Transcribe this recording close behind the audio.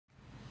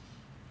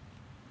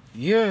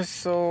Yeah,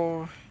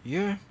 so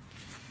yeah,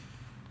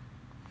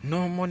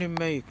 no money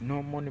make.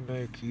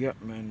 Yeah,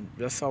 man.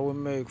 That's how we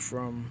make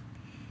from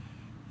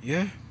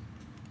yeah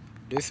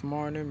this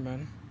morning,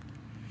 man.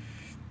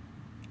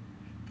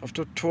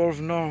 After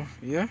 12 now,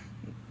 yeah.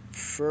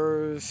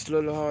 First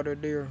little harder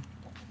there.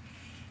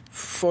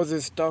 Fuzzy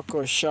stock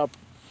or shop,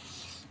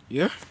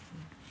 yeah.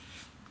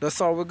 That's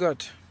all we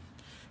got.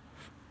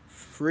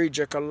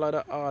 Reject a lot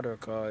of order,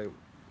 cause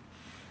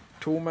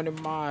too many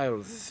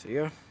miles,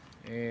 yeah.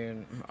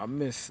 And I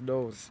miss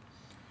those.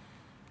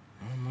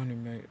 No money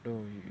make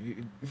though.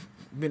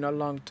 Been a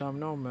long time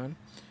now, man.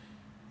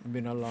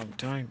 Been a long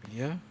time,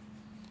 yeah.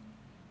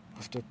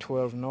 After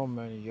 12 now,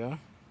 man, yeah.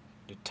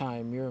 The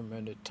time here,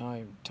 man, the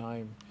time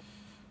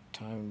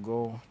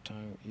go,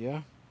 time,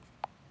 yeah.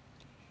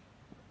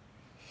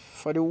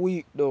 For the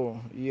week,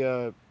 though,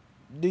 yeah,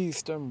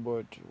 decent,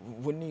 but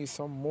we need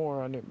some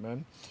more on it,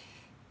 man.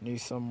 Need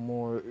some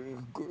more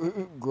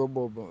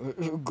GrubHub.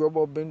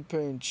 GrubHub been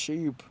paying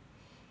cheap.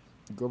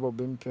 GrubHub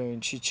been paying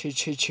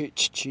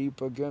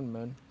cheap again,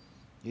 man.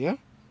 Yeah,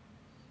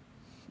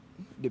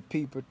 the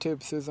people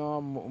tips is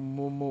on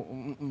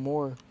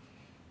more.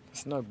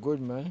 It's not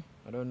good, man.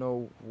 I don't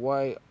know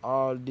why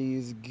all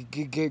these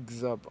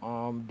gigs up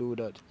do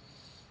that.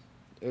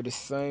 They're the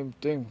same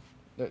thing.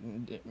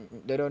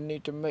 They don't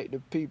need to make the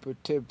people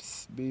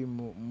tips be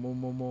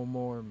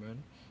more,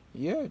 man.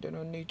 Yeah, they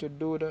don't need to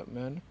do that,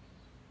 man.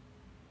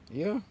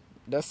 Yeah,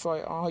 that's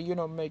why you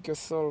don't make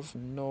yourself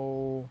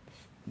no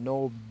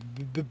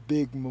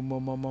big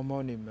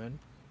money, man.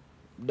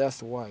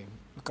 That's why,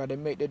 because they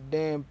make the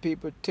damn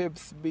people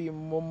tips be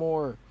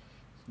more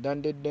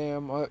than the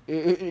damn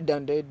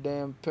than they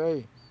damn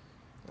pay.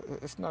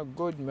 It's not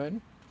good,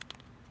 man.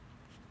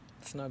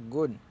 It's not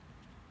good.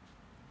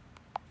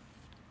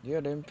 Yeah,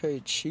 they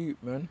pay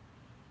cheap, man.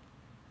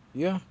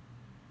 Yeah,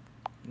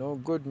 no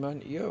good,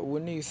 man. Yeah, we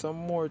need some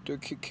more to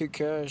kick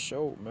cash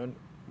out, man.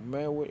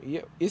 Man,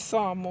 yeah, it's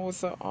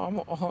almost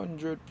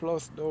 100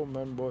 plus though,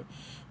 man. But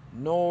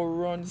no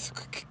runs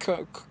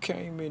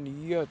came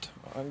in yet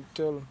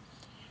until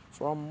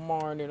from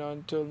morning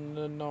until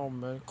now,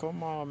 man.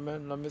 Come on,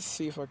 man. Let me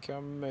see if I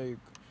can make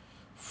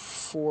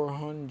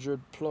 400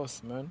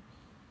 plus, man.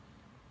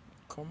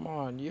 Come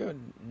on, yeah,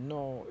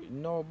 no,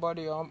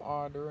 nobody I'm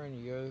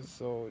ordering, yeah,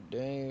 so they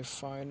ain't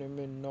finding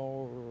me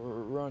no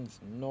runs,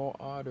 no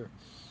order,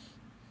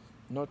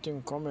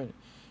 nothing coming.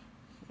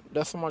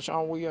 That's how much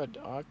I'm weird.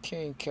 I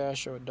can't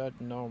cash out that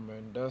now,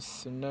 man.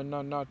 That's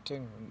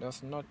nothing.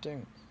 That's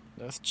nothing.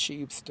 That's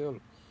cheap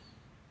still.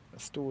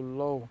 That's too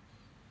low.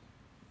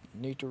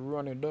 Need to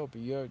run it up.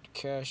 Yeah,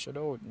 cash it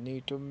out.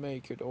 Need to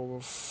make it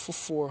over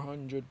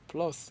 400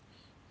 plus.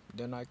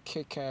 Then I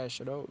can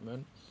cash it out,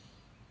 man.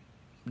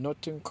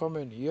 Nothing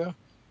coming. Yeah.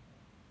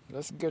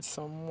 Let's get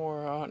some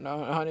more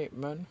on it,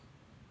 man.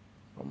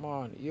 Come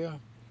on, yeah.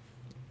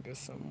 Get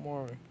some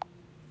more.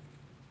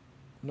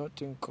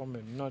 Nothing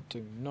coming,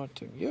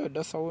 nothing. Yeah,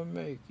 that's how we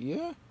make.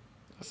 Yeah,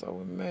 that's how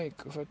we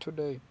make for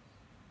today.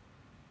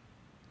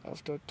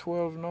 After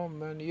 12 now,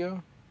 man, yeah.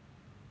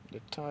 The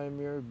time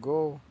here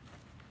go.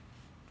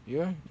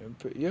 Yeah, and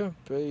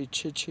pay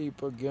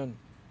cheap again.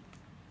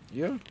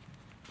 Yeah,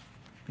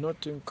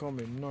 nothing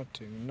coming,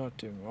 nothing.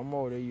 I'm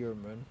out of here,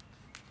 man.